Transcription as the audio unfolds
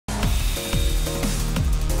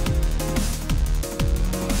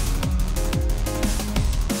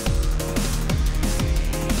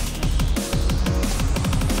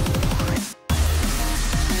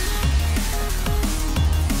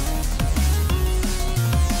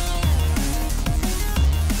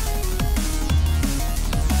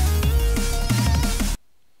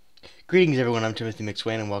Greetings everyone, I'm Timothy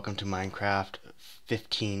McSwain and welcome to Minecraft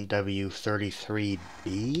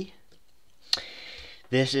 15W33B.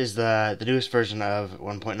 This is the newest version of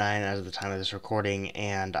 1.9 as of the time of this recording,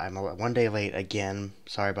 and I'm one day late again,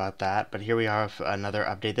 sorry about that, but here we are with another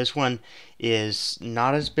update. This one is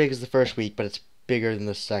not as big as the first week, but it's bigger than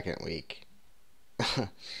the second week.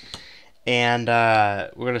 And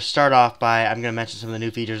we're going to start off by, I'm going to mention some of the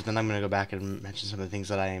new features, then I'm going to go back and mention some of the things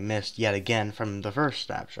that I missed yet again from the first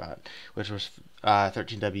snapshot, which was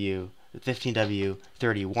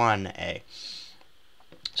 15W31A.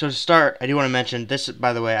 So to start, I do want to mention this,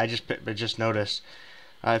 by the way, I just noticed,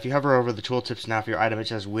 if you hover over the tooltips now for your item, it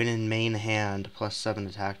says win in main hand plus 7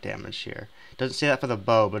 attack damage here. It doesn't say that for the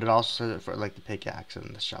bow, but it also says it for like the pickaxe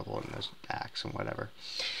and the shovel and the axe and whatever.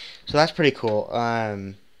 So that's pretty cool.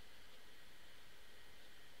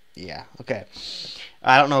 Yeah, okay.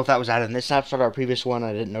 I don't know if that was added in this snapshot or a previous one.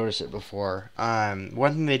 I didn't notice it before. One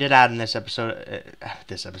thing they did add in this snapshot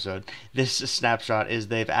is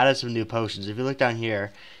they've added some new potions. If you look down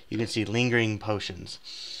here, you can see lingering potions.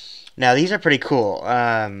 Now, these are pretty cool.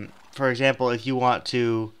 For example, if you want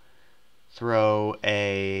to throw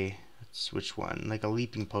which one? Like a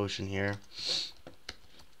leaping potion here.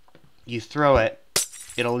 You throw it,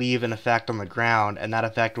 it'll leave an effect on the ground, and that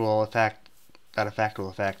effect will affect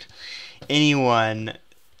anyone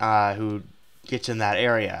who gets in that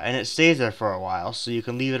area, and it stays there for a while, so you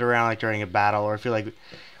can leave it around like during a battle, or if you're like,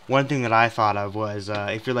 one thing that I thought of was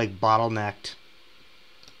if you're like bottlenecked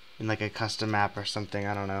in like a custom map or something,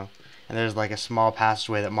 I don't know, and there's like a small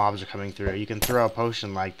passageway that mobs are coming through, you can throw a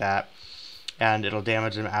potion like that and it'll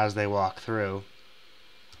damage them as they walk through,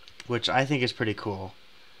 which I think is pretty cool.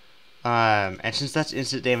 And since that's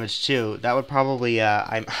instant damage too, that would probably,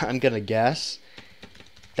 I'm gonna guess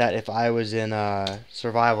that if I was in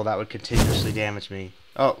survival, that would continuously damage me.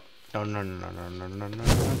 Oh, no.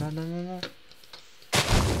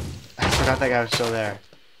 I forgot that guy was still there.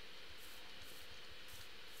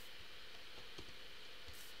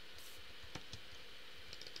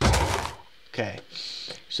 Okay,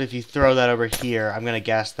 so if you throw that over here, I'm gonna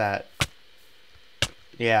guess that,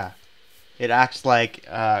 yeah, it acts like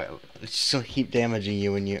it's just gonna keep damaging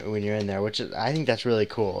you when you're in there, which is, I think that's really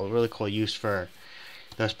cool. A really cool use for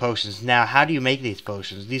those potions. Now, how do you make these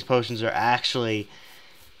potions? These potions are actually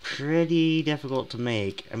pretty difficult to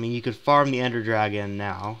make. I mean, you could farm the Enderdragon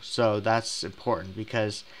now, so that's important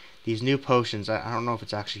because these new potions, I don't know if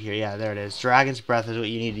it's actually here. Yeah, there it is. Dragon's Breath is what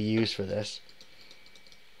you need to use for this.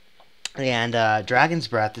 And Dragon's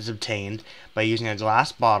Breath is obtained by using a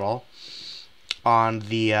glass bottle on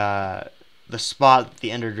the spot that the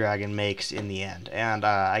Enderdragon makes in the end. And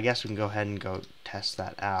I guess we can go ahead and go test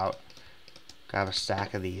that out. Grab a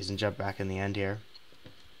stack of these and jump back in the end here.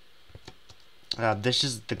 This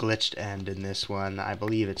is the glitched end in this one. I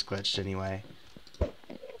believe it's glitched anyway.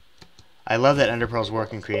 I love that Ender Pearls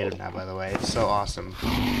work in creative now, by the way. It's so awesome.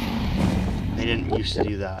 They didn't used to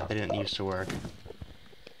do that. They didn't used to work.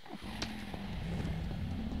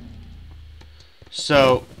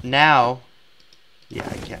 So now, yeah,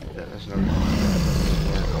 I can't. There's no reason that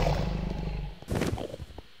doesn't work.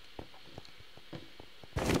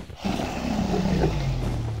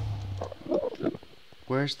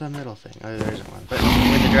 Where's the middle thing? Oh, there isn't one. But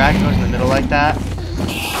when the dragon goes in the middle like that,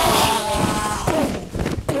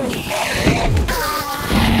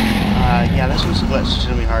 yeah, this one's glitched. It's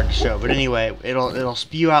gonna be hard to show. But anyway, it'll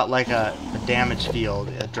spew out like a damage field,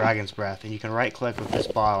 a dragon's breath, and you can right click with this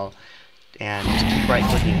bottle and just keep right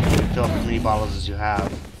clicking. You can fill up as many bottles as you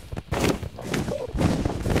have.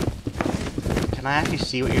 Can I actually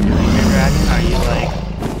see what you're doing here, dragon? Are you like?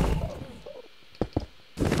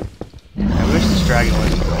 I wish this dragon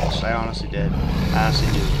wasn't glitched. I honestly did. I honestly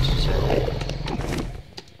do what you said.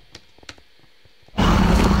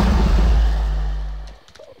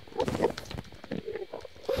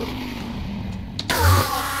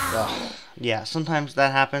 Ugh. Yeah, sometimes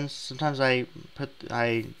that happens. Sometimes I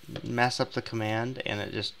mess up the command and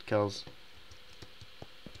it just kills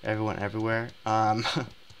everyone everywhere. One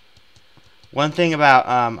thing about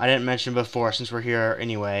I didn't mention before, since we're here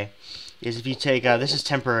anyway, is if you take this is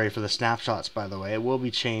temporary for the snapshots, by the way. It will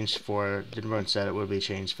be changed for, Dinburn said it will be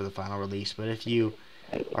changed for the final release, but if you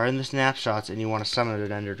are in the snapshots and you want to summon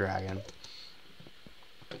an Enderdragon,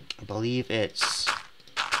 I believe it's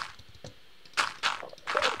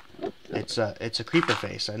a creeper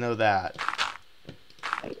face, I know that.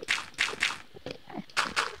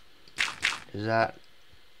 Is that,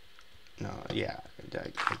 no, yeah,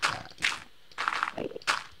 like that.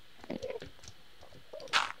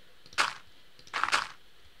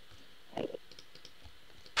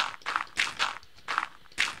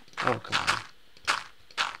 Oh, come on.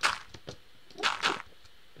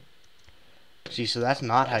 See, so that's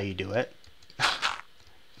not how you do it.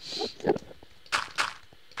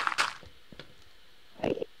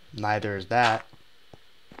 Neither is that.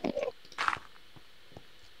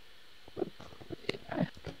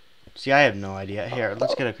 See, I have no idea. Here,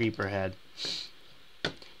 let's get a creeper head.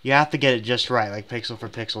 You have to get it just right, like pixel for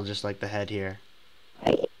pixel, just like the head here.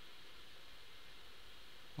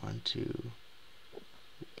 1, 2.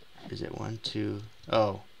 Is it 1, 2?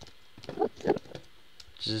 Oh.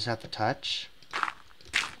 Does this have to touch?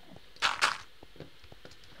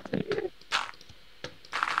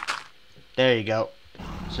 There you go.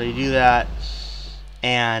 So you do that,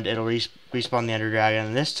 and it'll respawn the Enderdragon.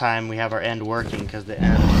 And this time we have our end working because the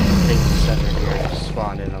end thing in the center here is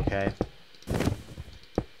spawned in. Okay.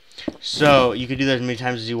 So you can do that as many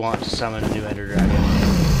times as you want to summon a new Enderdragon.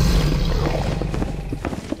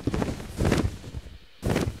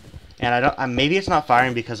 And I don't. Maybe it's not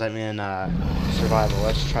firing because I'm in survival.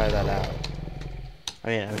 Let's try that out. I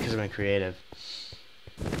mean, because I'm in creative.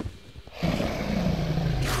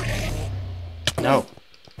 No.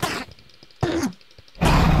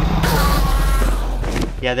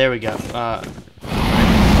 Yeah, there we go.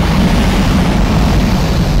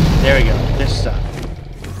 There we go. This stuff.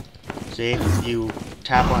 See? You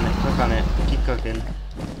tap on it, click on it, keep cooking.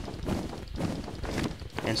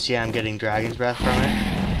 And see, I'm getting dragon's breath from it.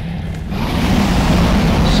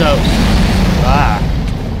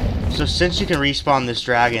 So since you can respawn this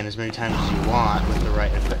dragon as many times as you want with the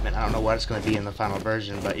right equipment, I don't know what it's going to be in the final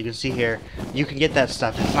version, but you can see here, you can get that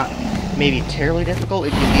stuff. It's not maybe terribly difficult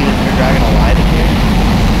if you leave your dragon alive in here.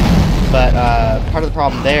 But part of the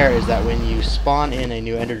problem there is that when you spawn in a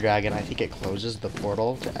new Ender Dragon, I think it closes the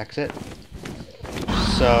portal to exit.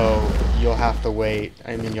 So you'll have to wait.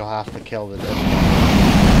 I mean, you'll have to kill the Ender Dragon.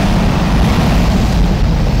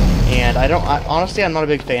 And honestly, I'm not a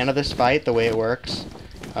big fan of this fight, the way it works,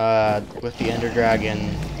 with the Ender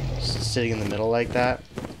Dragon sitting in the middle like that.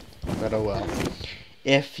 But oh well.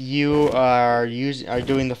 If you are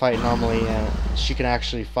doing the fight normally, she can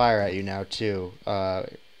actually fire at you now too.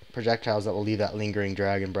 Projectiles that will leave that lingering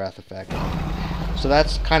dragon breath effect. So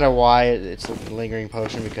that's kind of why it's a lingering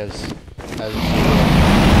potion, because as you see,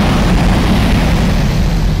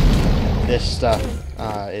 this stuff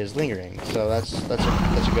is lingering. So that's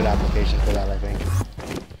a good application for that, I think.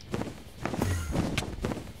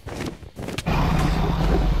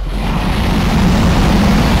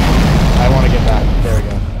 I want to get back. There we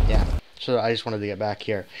go. Yeah. So I just wanted to get back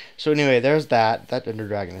here. So anyway, there's that. That Ender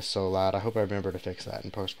Dragon is so loud. I hope I remember to fix that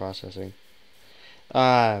in post-processing.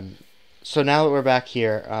 So now that we're back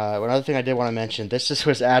here, one other thing I did want to mention, this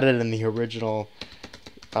was added in the original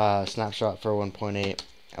snapshot for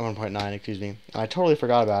 1.9, excuse me. And I totally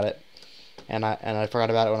forgot about it. And I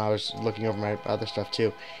forgot about it when I was looking over my other stuff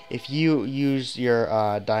too. If you use your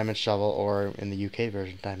diamond shovel, or in the UK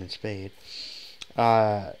version, diamond spade,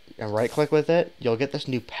 and right click with it, you'll get this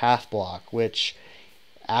new path block, which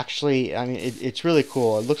actually, I mean, it's really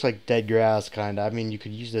cool. It looks like dead grass, kind of. I mean, you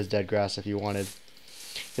could use it as dead grass if you wanted.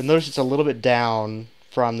 You'll notice it's a little bit down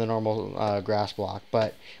from the normal grass block,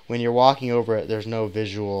 but when you're walking over it, there's no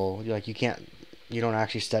visual, like you don't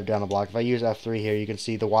actually step down the block. If I use F3 here, you can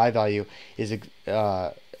see the Y value is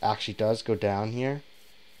actually does go down here.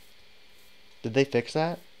 Did they fix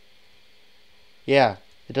that? Yeah,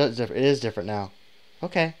 it does. It is different now.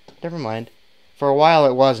 Okay, never mind. For a while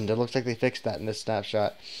it wasn't. It looks like they fixed that in this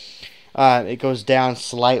snapshot. It goes down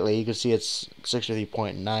slightly. You can see it's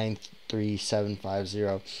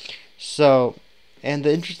 63.93750. So, and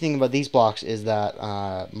the interesting thing about these blocks is that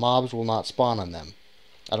mobs will not spawn on them.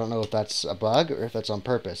 I don't know if that's a bug or if that's on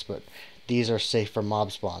purpose, but these are safe from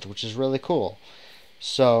mob spawns, which is really cool.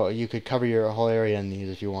 So you could cover your whole area in these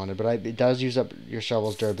if you wanted, but it does use up your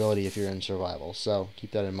shovel's durability if you're in survival, so keep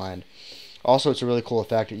that in mind. Also, it's a really cool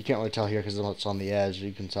effect. You can't really tell here because it's on the edge.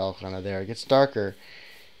 You can tell kind of there. It gets darker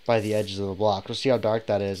by the edges of the block. We'll see how dark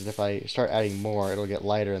that is, and if I start adding more, it'll get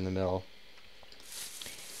lighter in the middle.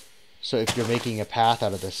 So if you're making a path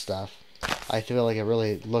out of this stuff, I feel like it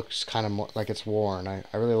really looks kind of more like it's worn. I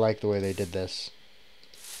really like the way they did this.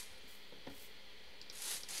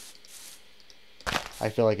 I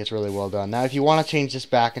feel like it's really well done. Now, if you want to change this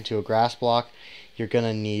back into a grass block, you're going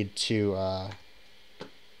to need to...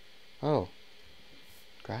 oh.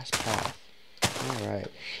 Grass path. Alright.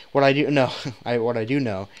 What I do know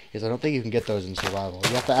is I don't think you can get those in survival.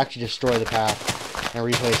 You have to actually destroy the path and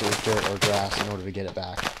replace it with dirt or grass in order to get it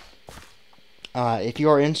back. If you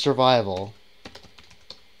are in survival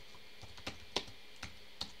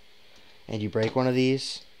and you break one of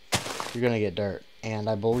these, you're going to get dirt. And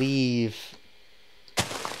I believe...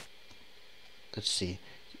 let's see.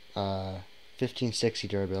 1560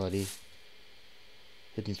 durability.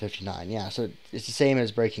 1559. Yeah, so it's the same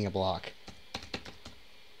as breaking a block.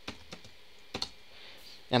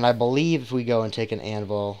 And I believe if we go and take an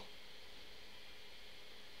anvil,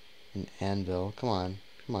 come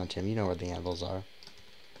on, Tim, you know where the anvils are.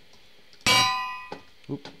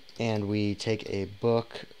 Oop. And we take a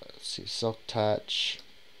book. Let's see, Silk Touch.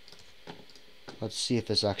 Let's see if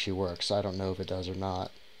this actually works. I don't know if it does or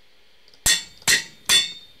not.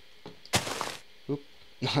 Oop.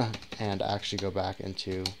 And actually go back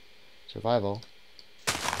into survival.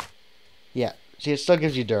 Yeah. See, it still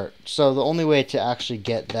gives you dirt. So the only way to actually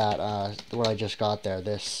get that, what I just got there,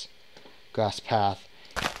 this grass path,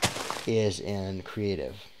 is in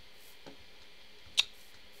creative.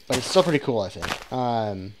 But it's still pretty cool, I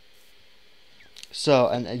think. So,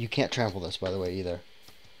 and you can't trample this, by the way, either.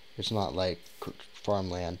 It's not like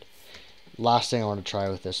farmland. Last thing I want to try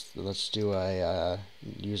with this, let's do a,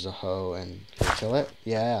 use a hoe and till it.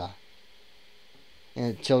 Yeah.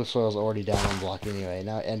 And till soil is already down one block anyway.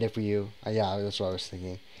 Now, and if you, yeah, that's what I was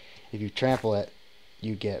thinking. If you trample it,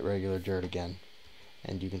 you get regular dirt again.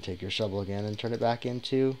 And you can take your shovel again and turn it back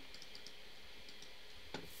into...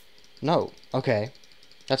 No. Okay.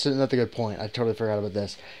 That's another good point. I totally forgot about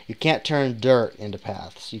this. You can't turn dirt into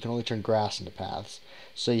paths. You can only turn grass into paths.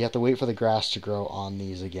 So you have to wait for the grass to grow on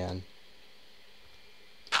these again.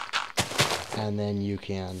 And then you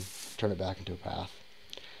can turn it back into a path.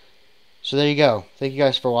 So there you go. Thank you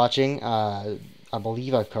guys for watching. I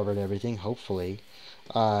believe I've covered everything, hopefully.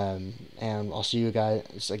 And I'll see you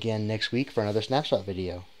guys again next week for another Snapshot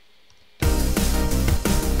video.